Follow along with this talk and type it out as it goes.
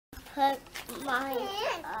put my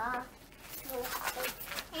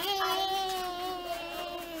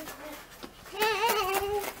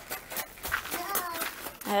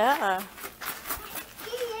Yeah.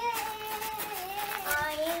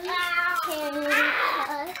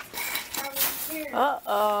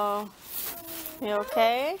 Uh-oh. You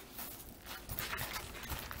okay?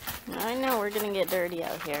 I know we're gonna get dirty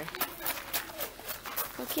out here.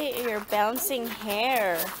 Look at your bouncing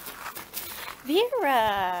hair.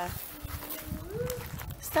 Vera!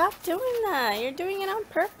 Stop doing that. You're doing it on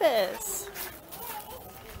purpose.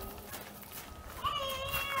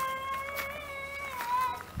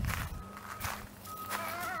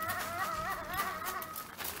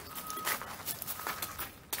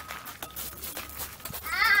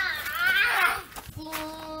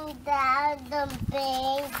 The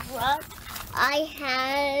big rock, I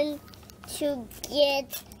had to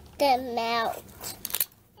get them out.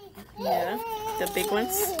 Yeah, the big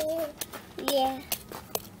ones? Yeah.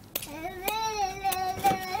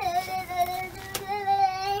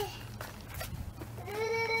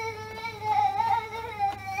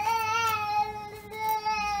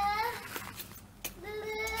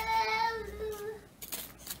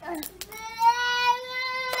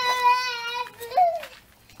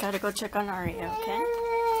 Gotta go check on Aria, okay?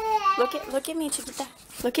 Look at me, Chiquita.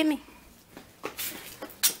 Look at me.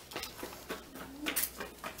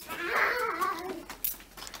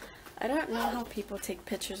 I don't know how people take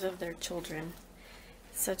pictures of their children.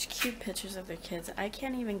 Such cute pictures of their kids. I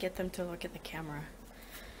can't even get them to look at the camera.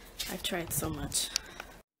 I've tried so much.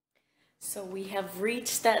 So we have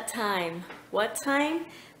reached that time. What time?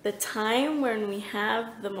 The time when we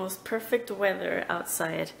have the most perfect weather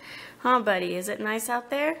outside. Huh, buddy? Is it nice out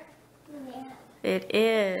there? Yeah. It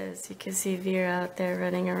is. You can see Vera out there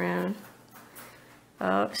running around.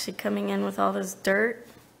 Oh, she's coming in with all this dirt.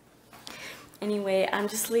 Anyway, I'm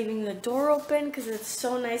just leaving the door open because it's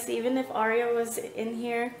so nice. Even if Aria was in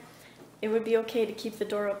here, it would be okay to keep the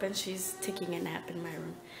door open. She's taking a nap in my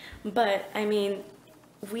room. But, I mean,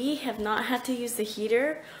 we have not had to use the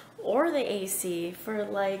heater or the AC for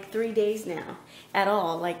like 3 days now at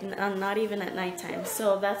all, like not even at nighttime.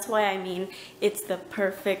 So that's why I mean it's the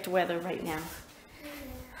perfect weather right now.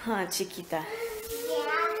 Huh, Chiquita?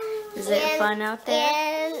 Yeah. Is it fun out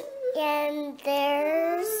there? And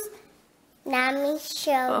there's, let me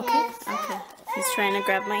show Okay, you. okay. He's trying to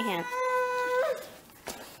grab my hand.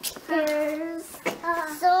 There's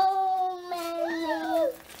so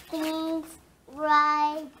many things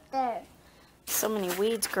right there. So many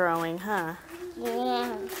weeds growing, huh?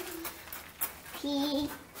 Yeah. Because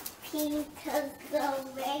the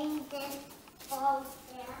rain didn't fall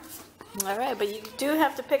down. All right, but you do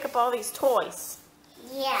have to pick up all these toys.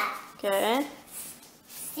 Yeah. Okay.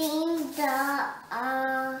 Sing the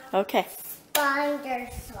Okay. spider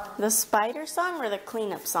song. The spider song or the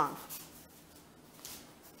cleanup song?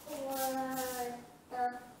 Or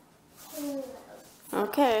the cleanup.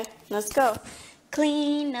 Okay, let's go.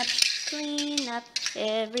 Clean up,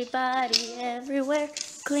 everybody, everywhere.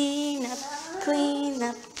 Clean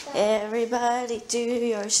up, everybody, do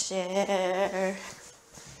your share.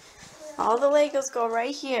 All the Legos go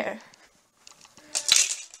right here.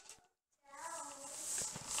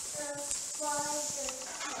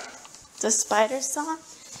 The spider song?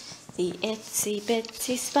 The itsy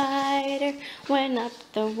bitsy spider went up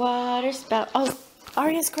the water spout. Oh,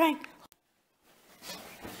 Aria's crying.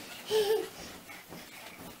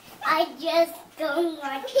 I just don't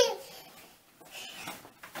like it.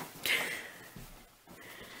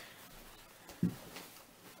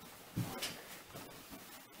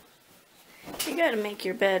 You gotta make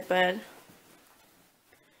your bed, bud.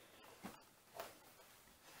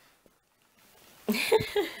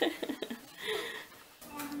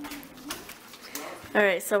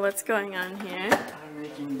 Alright, so what's going on here? I'm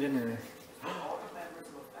making dinner.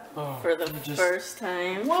 Oh, For the first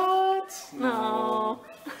time. What? No.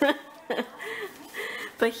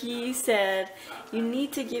 But he said, you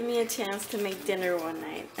need to give me a chance to make dinner one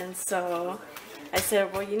night. And so I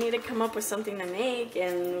said, well, you need to come up with something to make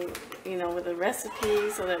and, you know, with a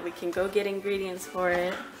recipe so that we can go get ingredients for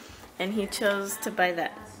it. And he chose to buy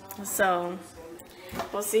that. So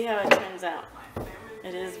we'll see how it turns out.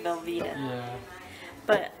 It is Velveeta. Yeah.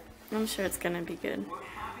 But I'm sure it's going to be good.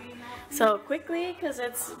 So quickly, because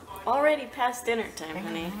it's already past dinner time,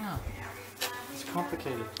 honey. Yeah. It's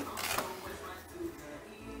complicated.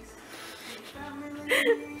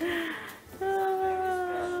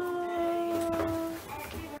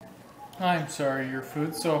 I'm sorry, your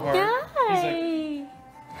food's so hard. He's like,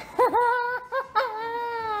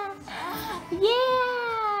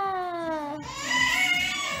 Yeah!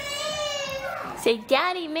 Say Say,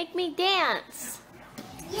 Daddy, make me dance.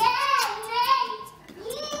 Yeah,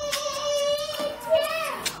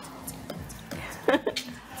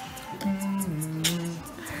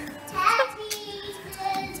 Happy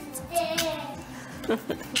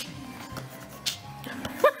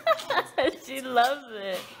birthday. She loves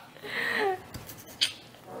it.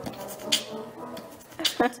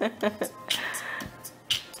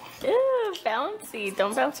 Ew, bouncy.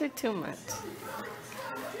 Don't bounce her too much.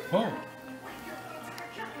 Oh.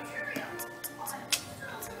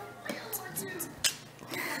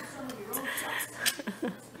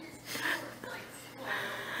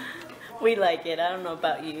 We like it. I don't know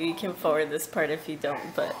about you. You can forward this part if you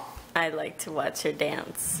don't, but I like to watch her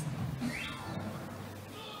dance.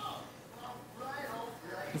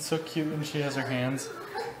 It's so cute when she has her hands.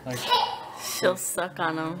 Like, She'll suck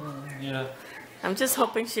on them. yeah. I'm just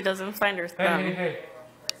hoping she doesn't find her thumb. Hey.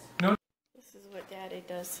 No. This is what Daddy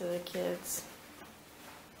does to the kids.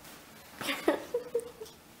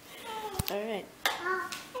 Alright.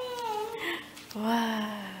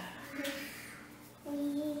 Wow.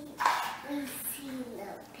 We see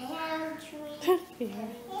the pantry.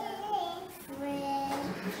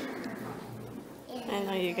 I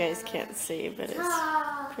know you guys can't see, but it's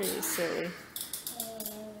pretty silly.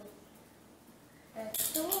 The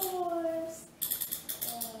doors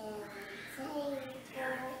and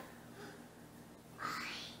table.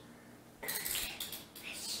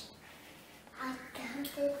 I got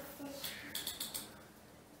this.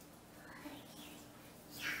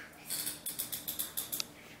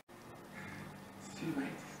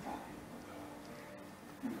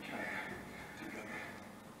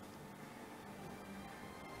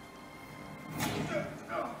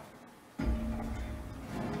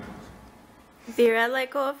 Vera,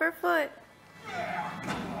 let go of her foot.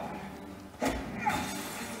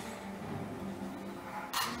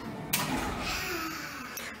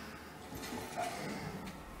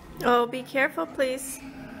 Oh, be careful, please.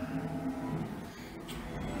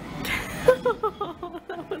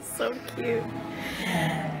 That was so cute.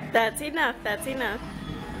 That's enough. That's enough.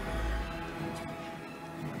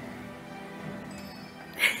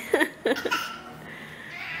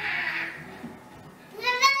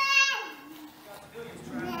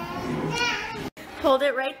 Hold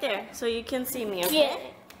it right there so you can see me, okay? Yeah.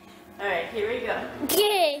 Alright, here we go.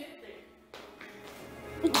 Okay.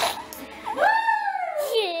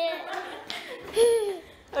 Yeah.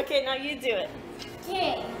 Okay, now you do it.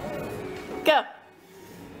 Okay. Go.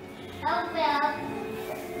 How about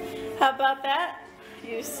How about that?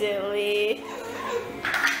 You silly.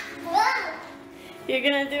 whoa? You're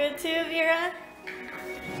gonna do it too, Vera?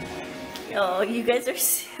 Oh, you guys are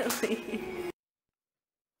silly.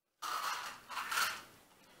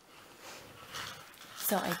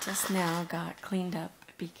 So I just now got cleaned up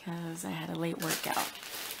because I had a late workout.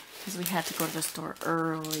 Because we had to go to the store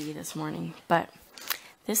early this morning. But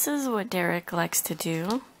this is what Derek likes to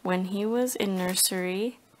do. When he was in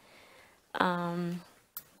nursery, the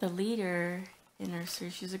leader in nursery,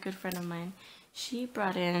 she's a good friend of mine, she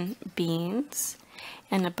brought in beans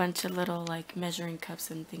and a bunch of little like measuring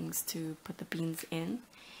cups and things to put the beans in.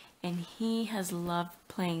 And he has loved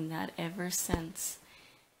playing that ever since.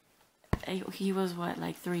 He was what,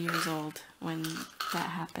 like 3 years old when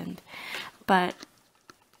that happened. But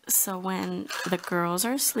so when the girls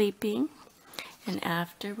are sleeping and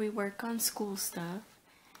after we work on school stuff,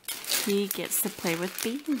 he gets to play with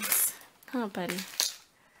beans. Huh, buddy?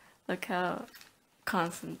 Look how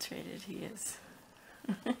concentrated he is.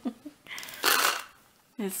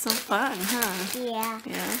 It's so fun, huh? Yeah.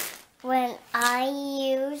 Yeah. When I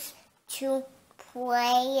used to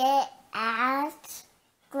play it at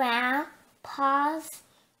Grandpa's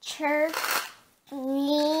church,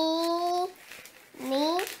 me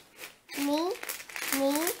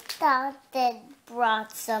thought that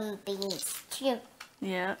brought some beans too.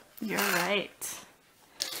 Yeah, you're right.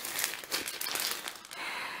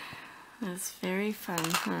 That's very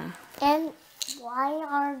fun, huh? And why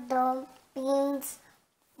are the beans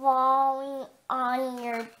falling on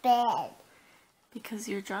your bed? Because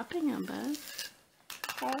you're dropping them, bud.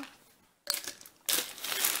 Okay.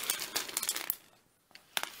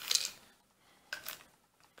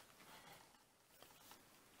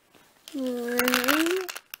 One,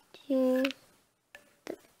 two.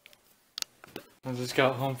 I just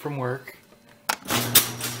got home from work.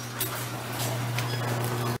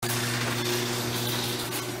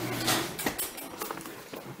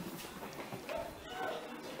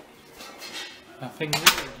 Nothing weird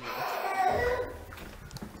yet.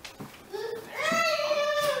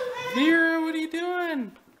 Vera, what are you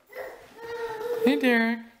doing? Hey,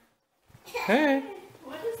 Derek. Hey.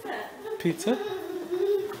 What is that? Pizza?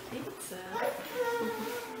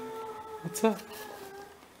 What's up?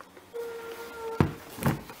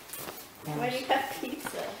 Why do you have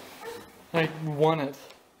pizza? I want it.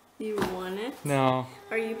 You want it? No.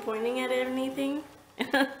 Are you pointing at anything?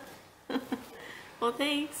 Well,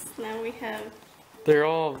 thanks. Now we have... They're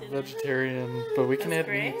all vegetarian, but we can That's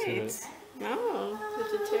add meat to great. it. No,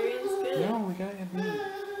 vegetarian's good. No, we gotta add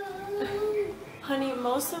meat. Honey,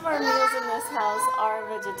 most of our meals in this house are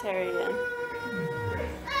vegetarian.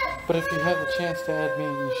 But if you have the chance to add meat,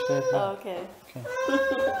 you should add meat. Oh, okay.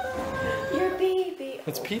 Okay. Your baby.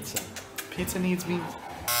 It's pizza. Pizza needs meat.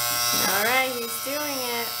 Alright, he's doing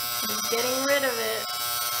it. He's getting rid of it.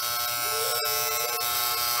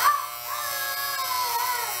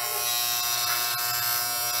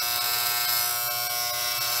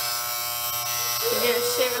 You're gonna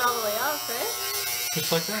shave it all the way off, right?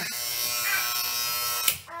 Just like that.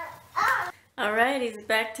 Alright, he's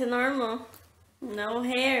back to normal. No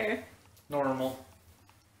hair. Normal.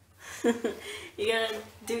 You gotta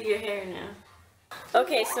do your hair now.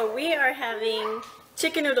 Okay, so we are having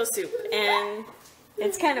chicken noodle soup, and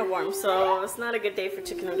it's kind of warm, so it's not a good day for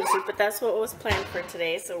chicken noodle soup, but that's what was planned for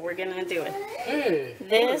today, so we're gonna do it. Hey!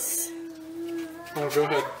 This... Oh, go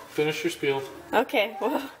ahead. Finish your spiel. Okay,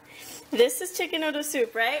 well, this is chicken noodle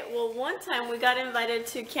soup, right? Well, one time we got invited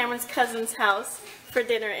to Cameron's cousin's house for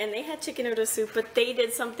dinner, and they had chicken noodle soup, but they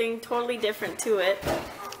did something totally different to it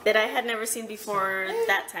that I had never seen before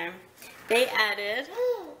that time. They added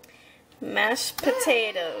mashed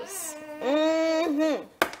potatoes. And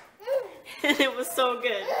it was so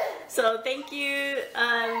good. So thank you,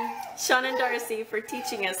 Sean and Darcy, for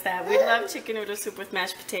teaching us that. We love chicken noodle soup with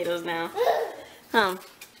mashed potatoes now.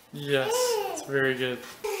 Yes, it's very good.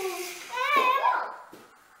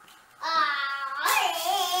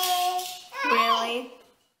 Really?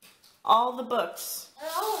 All the books.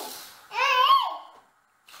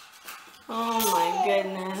 Oh my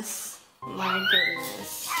goodness. My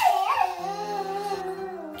goodness.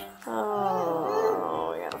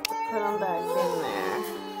 Oh, we have to put them back